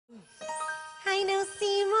I know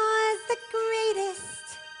Seymour's the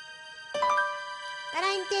greatest, but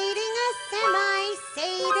I'm dating a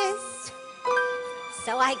semi-sadist.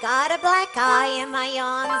 So I got a black eye and my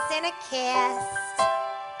arms in a cast.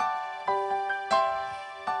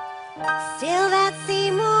 Still, that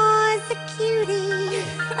Seymour's a cutie.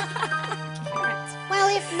 Well,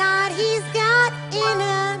 if not, he's got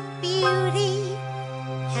inner beauty.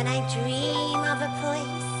 And I dream of a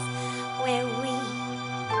place where we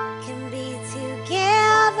can be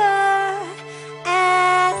together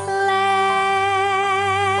at last.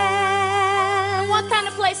 What kind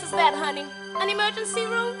of place is that, honey? An emergency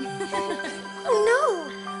room? Oh, no.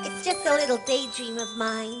 It's just a little daydream of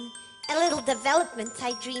mine. A little development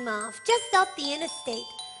I dream of, just off the interstate.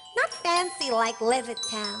 Not fancy like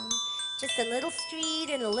Levittown. Just a little street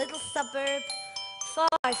in a little suburb, far,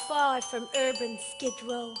 far from urban Skid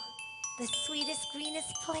Row. The sweetest,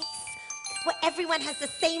 greenest place, where everyone has the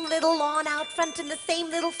same little lawn out front and the same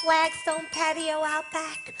little flagstone patio out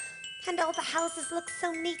back. And all the houses look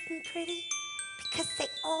so neat and pretty, because they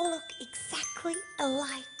all look exactly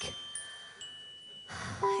alike.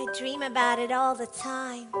 I dream about it all the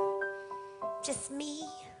time. Just me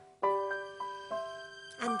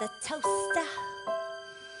and the toaster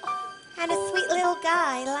and a sweet little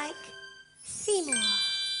guy like Seymour.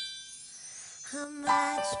 A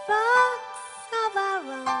matchbox of our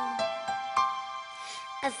own,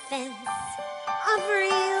 a fence of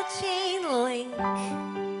real chain link,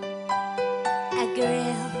 a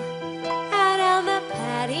grill out on the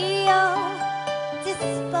patio,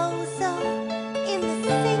 disposal in the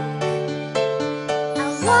sink, a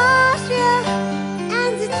washer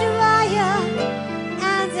and a dryer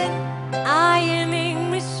and an ironing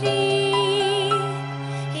machine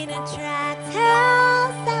in a tract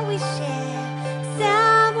house that we share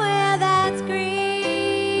somewhere that's green.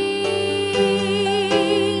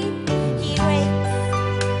 He rakes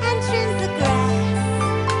and trims the grass.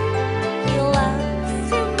 He loves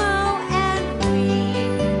to mow and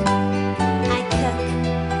weed. I cook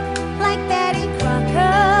like Betty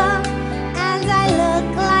Crocker, and I look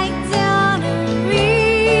like Donna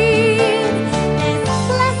Reed. There's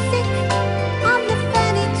plastic on the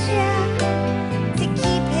furniture to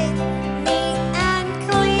keep it neat and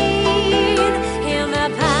clean. In the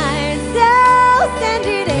pines, so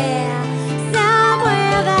scented air,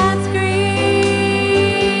 somewhere that's green.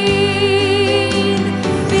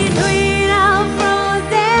 Between our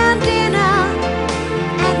frozen dinner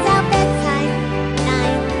and our bedtime,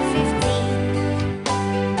 9:15,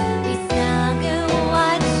 we snuggle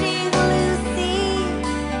watching Lucy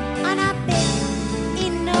on a big,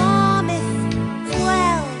 enormous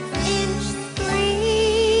 12-inch screen.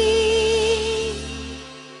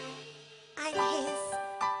 I'm his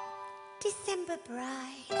December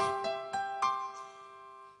bride.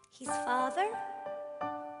 He's father,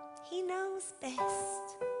 he knows best.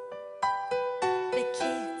 The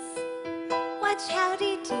kids watch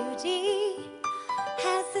Howdy Doody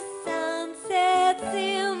as the sun sets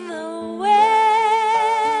in the